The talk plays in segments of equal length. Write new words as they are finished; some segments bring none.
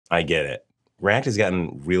I get it. React has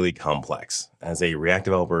gotten really complex. As a React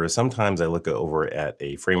developer, sometimes I look over at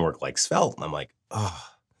a framework like Svelte and I'm like, oh,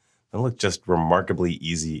 that looks just remarkably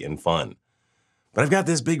easy and fun. But I've got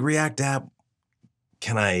this big React app.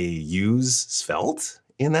 Can I use Svelte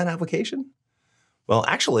in that application? Well,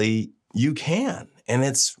 actually, you can, and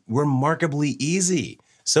it's remarkably easy.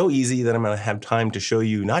 So easy that I'm going to have time to show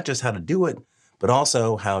you not just how to do it, but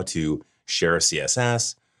also how to share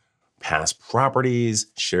CSS, pass properties,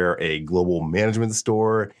 share a global management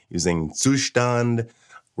store using Zustand.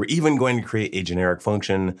 We're even going to create a generic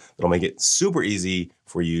function that'll make it super easy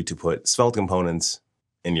for you to put Svelte components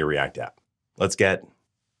in your React app. Let's get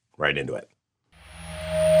right into it.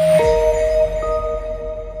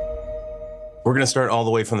 We're going to start all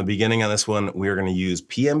the way from the beginning on this one. We're going to use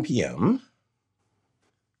PMPM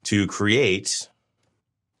to create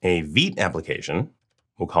a Vite application.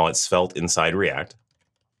 We'll call it Svelte Inside React.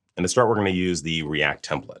 And to start, we're going to use the React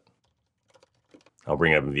template. I'll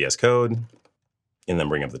bring it up in VS Code, and then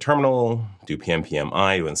bring up the terminal, do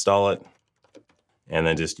PMPM-I to install it, and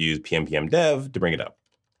then just use PMPM-dev to bring it up.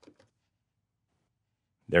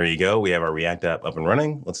 There you go. We have our React app up and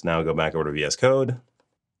running. Let's now go back over to VS Code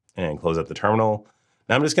and close up the terminal.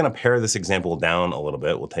 Now I'm just going to pare this example down a little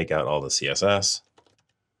bit. We'll take out all the CSS.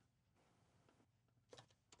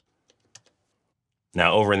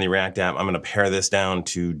 Now over in the React app, I'm going to pare this down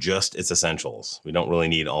to just its essentials. We don't really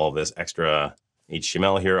need all of this extra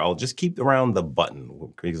HTML here. I'll just keep around the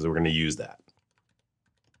button because we're going to use that.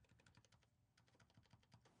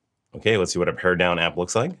 Okay, let's see what a pared down app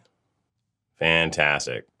looks like.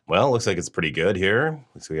 Fantastic. Well, it looks like it's pretty good here.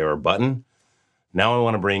 Looks like we have our button. Now I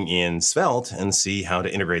want to bring in Svelte and see how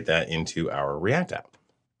to integrate that into our React app.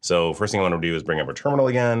 So first thing I want to do is bring up our terminal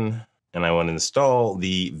again. And I want to install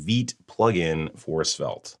the Vite plugin for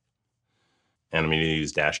Svelte. And I'm going to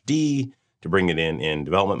use -D to bring it in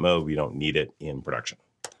development mode. We don't need it in production.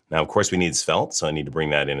 Now, of course, we need Svelte, so I need to bring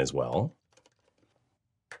that in as well.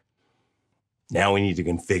 Now we need to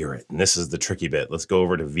configure it. And this is the tricky bit. Let's go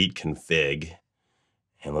over to Vite config.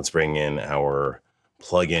 And let's bring in our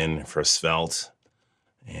plugin for Svelte.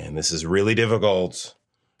 And this is really difficult.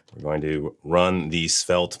 We're going to run the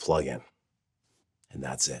Svelte plugin. And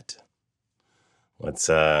that's it. Let's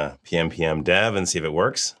PMPM dev and see if it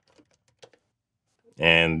works.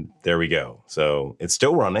 And there we go. So it's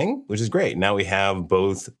still running, which is great. Now we have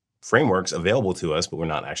both frameworks available to us, but we're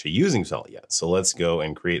not actually using Svelte yet. So let's go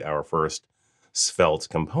and create our first Svelte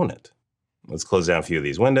component. Let's close down a few of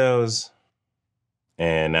these windows.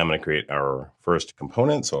 And now I'm going to create our first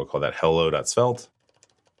component. So I'll call that hello.svelte.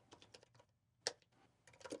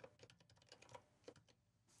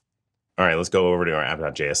 All right, let's go over to our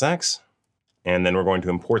app.jsx. And then we're going to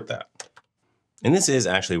import that. And this is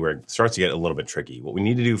actually where it starts to get a little bit tricky. What we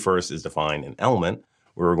need to do first is define an element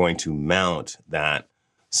where we're going to mount that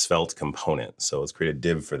Svelte component. So let's create a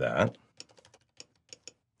div for that.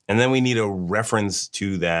 And then we need a reference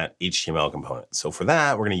to that HTML component. So for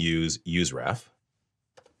that, we're going to use useRef.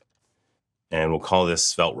 And we'll call this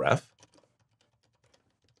Svelte ref.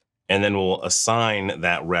 And then we'll assign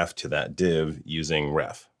that ref to that div using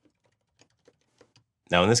ref.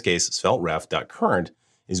 Now, in this case, svelte-ref.current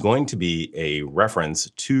is going to be a reference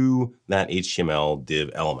to that HTML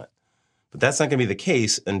div element. But that's not going to be the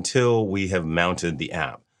case until we have mounted the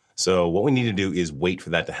app. So what we need to do is wait for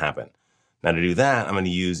that to happen. Now, to do that, I'm going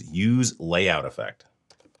to use layout effect.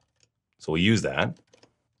 So we'll use that,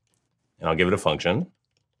 and I'll give it a function.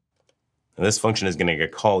 And this function is going to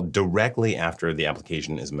get called directly after the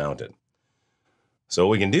application is mounted. So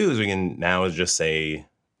what we can do is we can now just say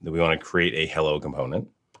that we want to create a hello component.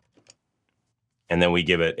 And then we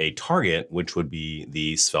give it a target, which would be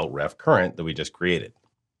the Svelte ref current that we just created.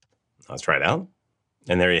 Let's try it out.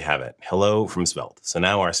 And there you have it, hello from Svelte. So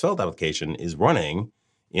now our Svelte application is running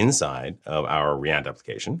inside of our React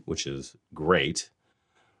application, which is great,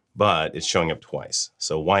 but it's showing up twice.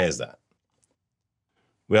 So why is that?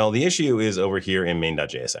 Well, the issue is over here in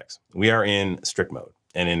main.jsx. We are in strict mode.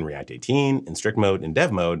 And in React 18, in strict mode, in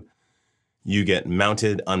dev mode, you get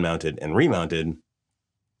mounted, unmounted, and remounted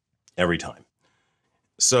every time.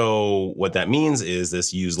 So what that means is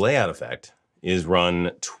this use layout effect is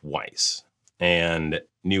run twice. And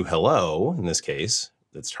new hello, in this case,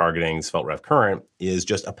 that's targeting Svelte ref current, is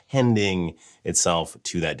just appending itself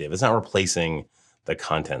to that div. It's not replacing the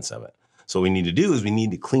contents of it. So what we need to do is we need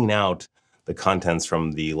to clean out the contents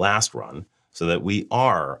from the last run so that we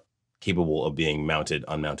are capable of being mounted,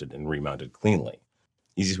 unmounted, and remounted cleanly.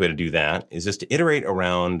 Easiest way to do that is just to iterate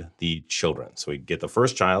around the children. So we get the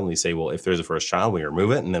first child and we say, well, if there's a first child, we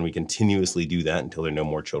remove it. And then we continuously do that until there are no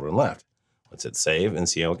more children left. Let's hit save and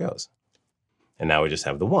see how it goes. And now we just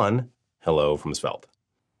have the one hello from Svelte.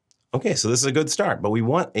 Okay, so this is a good start, but we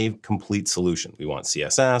want a complete solution. We want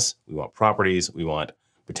CSS, we want properties, we want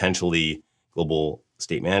potentially global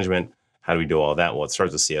state management. How do we do all that? Well, it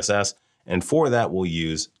starts with CSS. And for that, we'll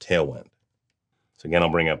use Tailwind. So again, I'll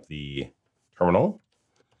bring up the terminal.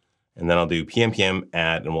 And then I'll do pm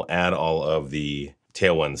add, and we'll add all of the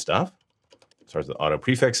Tailwind stuff. Starts with auto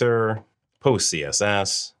prefixer, post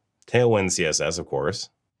CSS, Tailwind CSS, of course.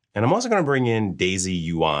 And I'm also going to bring in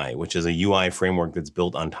DaisyUI, which is a UI framework that's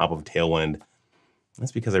built on top of Tailwind.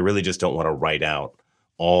 That's because I really just don't want to write out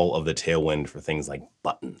all of the Tailwind for things like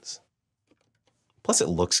buttons. Plus, it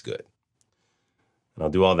looks good. And I'll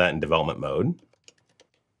do all that in development mode.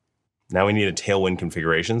 Now we need a Tailwind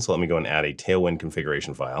configuration, so let me go and add a Tailwind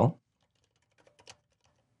configuration file.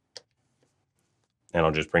 And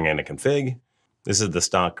I'll just bring in a config. This is the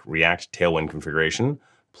stock React Tailwind configuration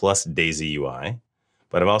plus DaisyUI.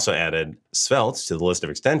 But I've also added Svelte to the list of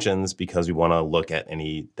extensions because we want to look at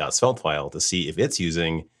any .svelte file to see if it's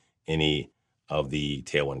using any of the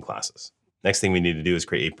Tailwind classes. Next thing we need to do is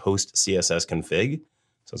create a post CSS config.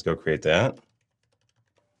 So let's go create that.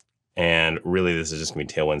 And really, this is just going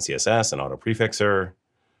to be Tailwind CSS and auto prefixer.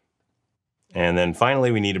 And then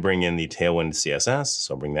finally, we need to bring in the Tailwind CSS.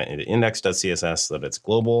 So I'll bring that into index.css so that it's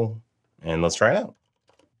global. And let's try it out.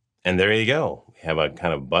 And there you go. We have a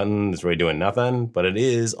kind of button that's really doing nothing, but it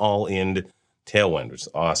is all in Tailwind, which is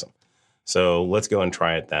awesome. So let's go and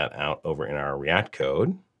try that out over in our React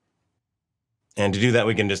code. And to do that,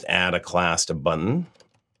 we can just add a class to button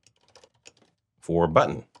for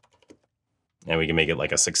button. And we can make it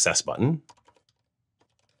like a success button.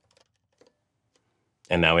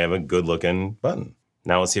 And now we have a good looking button.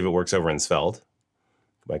 Now let's see if it works over in Svelte.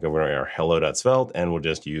 Go back over to our hello.svelte, and we'll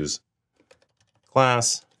just use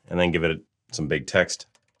class and then give it some big text.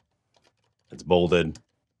 It's bolded.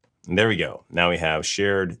 And there we go. Now we have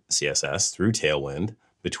shared CSS through Tailwind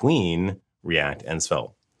between React and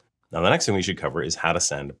Svelte. Now the next thing we should cover is how to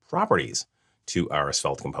send properties to our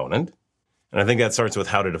Svelte component. And I think that starts with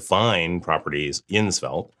how to define properties in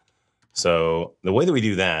Svelte. So the way that we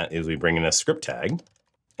do that is we bring in a script tag.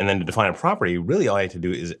 And then to define a property, really all I have to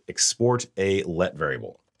do is export a let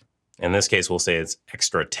variable. In this case, we'll say it's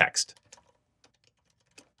extra text.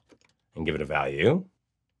 And give it a value.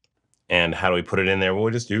 And how do we put it in there? Well,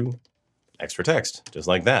 we'll just do extra text, just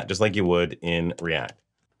like that, just like you would in React.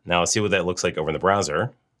 Now let's see what that looks like over in the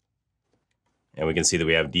browser. And we can see that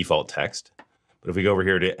we have default text. But if we go over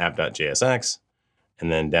here to app.jsx,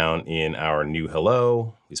 and then down in our new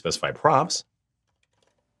hello, we specify props.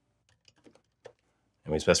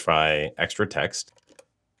 And we specify extra text.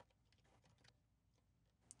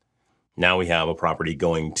 Now we have a property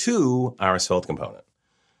going to our Svelte component.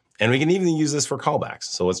 And we can even use this for callbacks.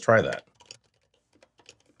 So let's try that.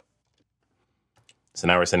 So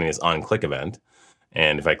now we're sending this on-click event.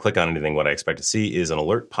 And if I click on anything, what I expect to see is an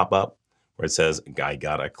alert pop up where it says, I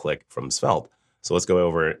got a click from Svelte. So let's go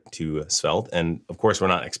over to Svelte. And of course, we're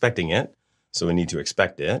not expecting it. So we need to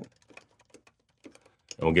expect it.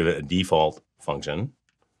 And we'll give it a default function.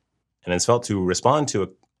 And in Svelte, to respond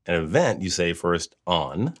to an event, you say first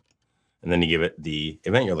on, and then you give it the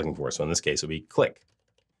event you're looking for. So in this case, it would be click.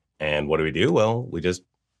 And what do? Well, we just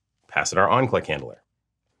pass it our on-click handler.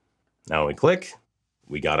 Now when we click,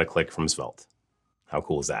 we got a click from Svelte. How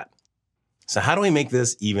cool is that? So how do we make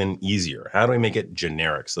this even easier? How do we make it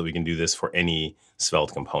generic so we can do this for any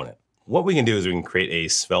Svelte component? What we can do is we can create a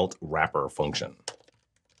Svelte wrapper function.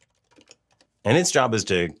 And its job is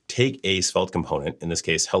to take a Svelte component, in this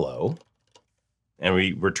case, hello, and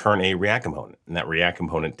we return a React component. And that React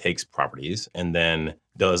component takes properties and then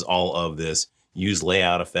does all of this use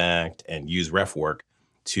layout effect and use ref work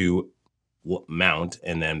to mount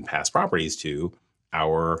and then pass properties to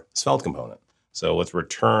our Svelte component. So let's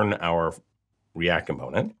return our React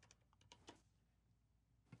component.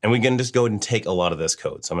 And we can just go and take a lot of this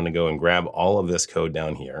code. So I'm going to go and grab all of this code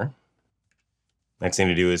down here. Next thing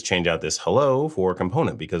to do is change out this hello for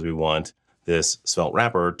component because we want this Svelte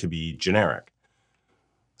wrapper to be generic.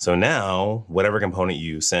 So now whatever component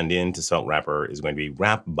you send in to Svelte wrapper is going to be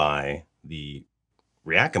wrapped by the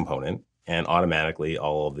React component, and automatically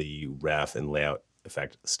all of the ref and layout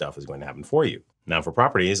effect stuff is going to happen for you. Now for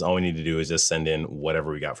properties, all we need to do is just send in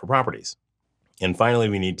whatever we got for properties. And finally,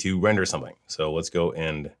 we need to render something. So let's go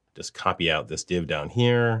and just copy out this div down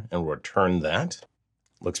here and return that.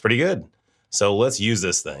 Looks pretty good. So let's use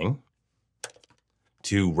this thing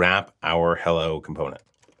to wrap our hello component.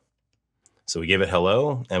 So we give it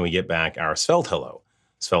hello and we get back our Svelte hello.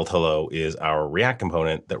 Svelte hello is our React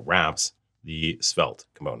component that wraps the Svelte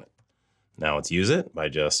component. Now let's use it by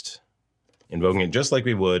just invoking it just like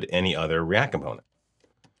we would any other React component.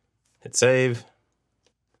 Hit save.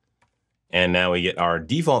 And now we get our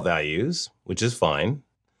default values, which is fine.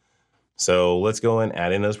 So let's go and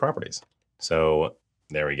add in those properties. So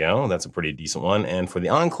there we go. That's a pretty decent one. And for the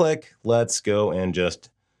onClick, let's go and just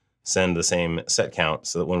send the same set count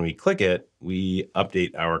so that when we click it, we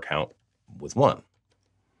update our count with 1.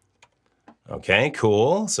 Okay,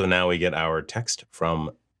 cool. So now we get our text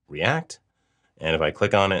from React. And if I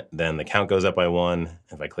click on it, then the count goes up by 1.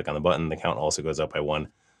 If I click on the button, the count also goes up by 1.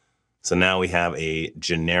 So now we have a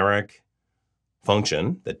generic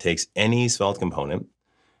function that takes any Svelte component,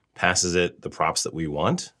 passes it the props that we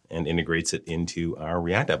want, and integrates it into our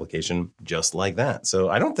React application just like that. So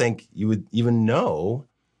I don't think you would even know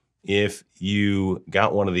if you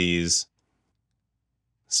got one of these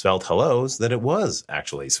Svelte hellos that it was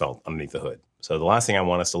actually Svelte underneath the hood. So the last thing I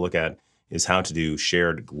want us to look at is how to do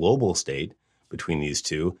shared global state between these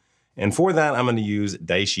two. And for that, I'm going to use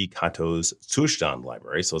Daishi Kato's Zustand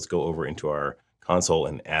library. So let's go over into our console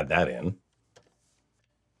and add that in.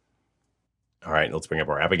 All right, let's bring up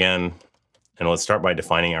our app again. And let's start by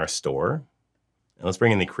defining our store. And let's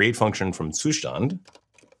bring in the create function from Zustand.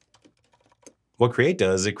 What create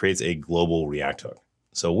does, it creates a global React hook.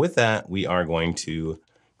 So with that, we are going to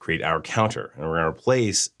create our counter. And we're going to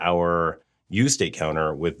replace our useState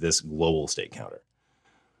counter with this global state counter.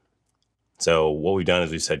 So what we've done is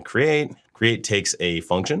we've said create. Create takes a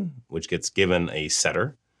function, which gets given a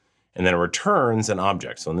setter, and then it returns an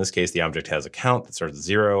object. So in this case, the object has a count that starts at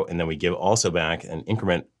 0, and then we give also back an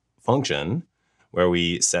increment function where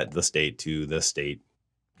we set the state to the state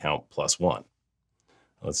count plus 1.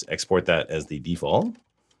 Let's export that as the default.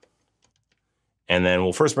 And then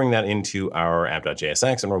we'll first bring that into our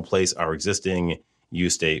app.jsx and replace our existing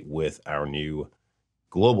useState with our new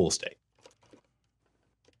global state.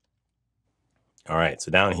 All right,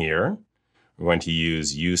 so down here, we're going to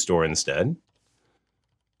use uStore instead.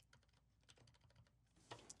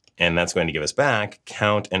 And that's going to give us back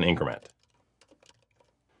count and increment.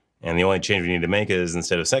 And the only change we need to make is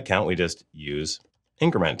instead of set count, we just use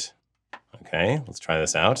increment. Okay, let's try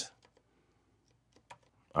this out.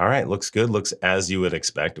 All right, looks good, looks as you would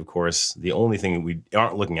expect. Of course, the only thing we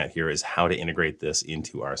aren't looking at here is how to integrate this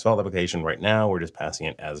into our Svelte application. Right now, we're just passing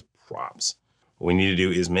it as props. What we need to do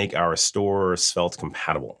is make our store Svelte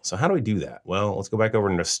compatible. So how do we do that? Well, let's go back over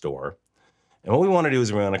into store. And what we want to do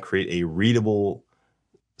is we want to create a readable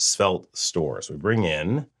Svelte store. So we bring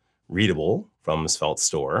in readable from Svelte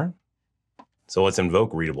store. So let's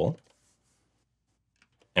invoke readable.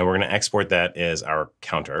 And we're going to export that as our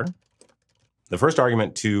counter. The first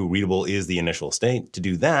argument to readable is the initial state. To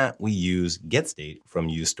do that, we use getState from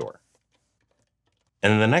uStore.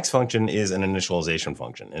 And then the next function is an initialization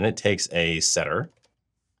function, and it takes a setter.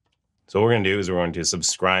 So what we're going to do is we're going to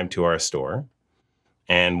subscribe to our store.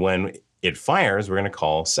 And when it fires, we're going to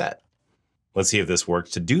call set. Let's see if this works.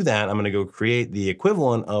 To do that, I'm going to go create the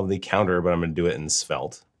equivalent of the counter, but I'm going to do it in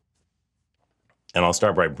Svelte. And I'll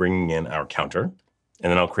start by bringing in our counter.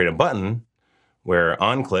 And then I'll create a button where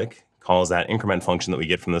onClick calls that increment function that we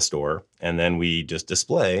get from the store. And then we just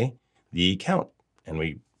display the count. And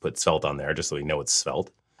we put Svelte on there just so we know it's Svelte.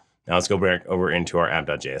 Now let's go back over into our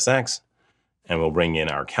app.jsx. And we'll bring in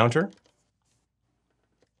our counter.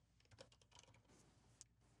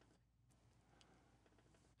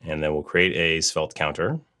 And then we'll create a Svelte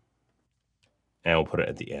counter. And we'll put it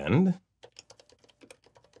at the end.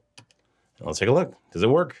 And let's take a look. Does it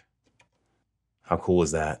work? How cool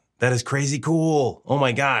is that? That is crazy cool. Oh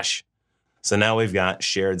my gosh. So now we've got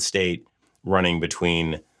shared state running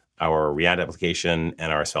between our React application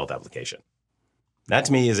and our Svelte application. That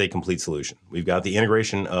to me is a complete solution. We've got the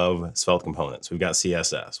integration of Svelte components. We've got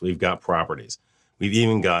CSS. We've got properties. We've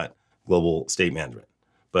even got global state management.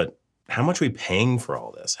 But how much are we paying for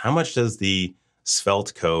all this? How much does the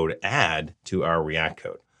Svelte code add to our React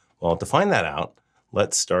code? Well, to find that out,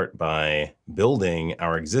 let's start by building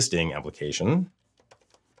our existing application.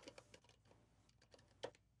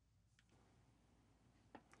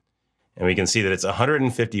 And we can see that it's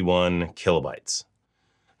 151 kilobytes.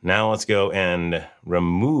 Now let's go and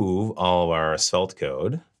remove all of our Svelte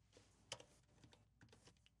code.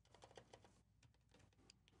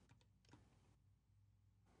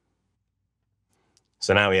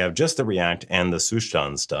 So now we have just the React and the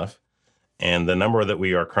Zustand stuff. And the number that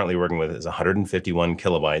we are currently working with is 151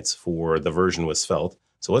 kilobytes for the version with Svelte.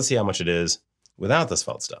 So let's see how much it is without the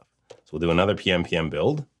Svelte stuff. So we'll do another PM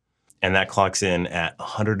build. And that clocks in at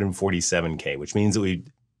 147K, which means that we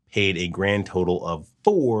paid a grand total of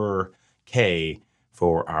 4K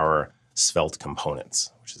for our Svelte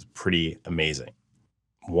components, which is pretty amazing.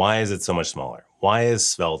 Why is it so much smaller? Why is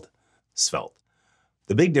Svelte Svelte.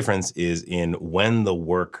 The big difference is in when the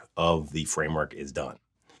work of the framework is done.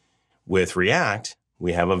 With React,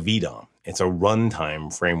 we have a VDOM. It's a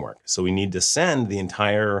runtime framework. So we need to send the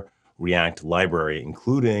entire React library,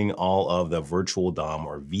 including all of the virtual DOM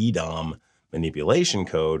or VDOM manipulation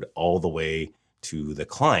code, all the way to the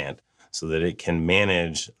client so that it can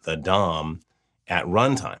manage the DOM at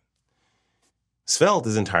runtime. Svelte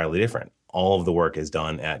is entirely different. All of the work is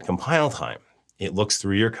done at compile time. It looks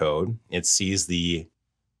through your code. It sees the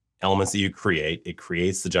elements that you create. It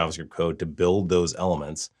creates the JavaScript code to build those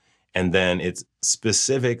elements. And then it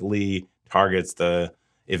specifically targets the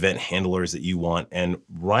event handlers that you want and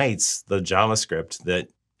writes the JavaScript that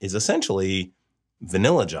is essentially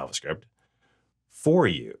vanilla JavaScript for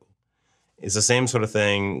you. It's the same sort of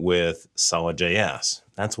thing with Solid.JS.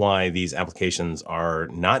 That's why these applications are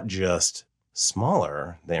not just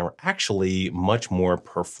smaller, they are actually much more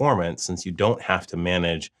performant since you don't have to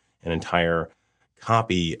manage an entire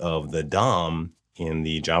copy of the DOM in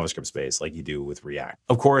the JavaScript space like you do with React.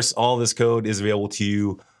 Of course, all this code is available to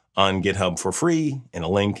you on GitHub for free, and a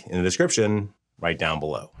link in the description right down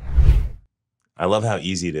below. I love how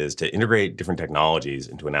easy it is to integrate different technologies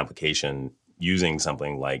into an application using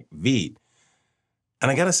something like Vite.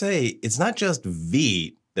 And I gotta say, it's not just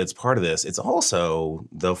Vite that's part of this, it's also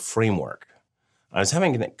the framework. I was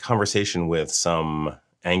having a conversation with some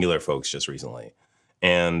Angular folks just recently,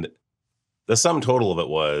 and the sum total of it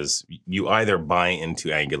was you either buy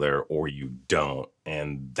into Angular or you don't,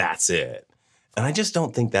 and that's it. And I just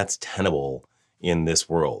don't think that's tenable in this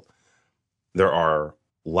world. There are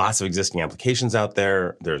lots of existing applications out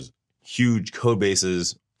there. There's huge code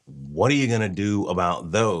bases. What are you going to do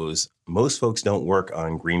about those? Most folks don't work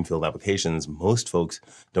on greenfield applications. Most folks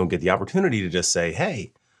don't get the opportunity to just say,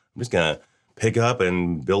 hey, I'm just going to pick up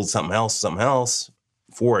and build something else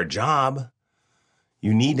for a job.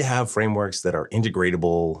 You need to have frameworks that are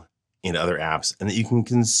integratable into other apps and that you can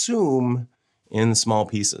consume in small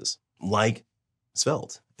pieces, like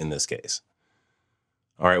Svelte in this case.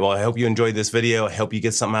 All right, well, I hope you enjoyed this video. I hope you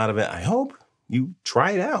get something out of it. I hope you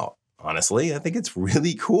try it out. Honestly, I think it's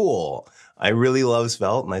really cool. I really love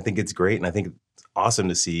Svelte, and I think it's great, and I think it's awesome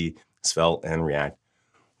to see Svelte and React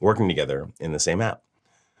working together in the same app.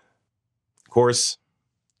 Of course,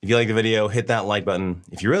 if you like the video, hit that like button.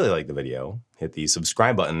 If you really like the video, hit the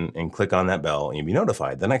subscribe button and click on that bell, and you'll be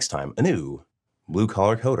notified the next time a new blue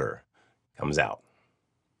collar coder comes out.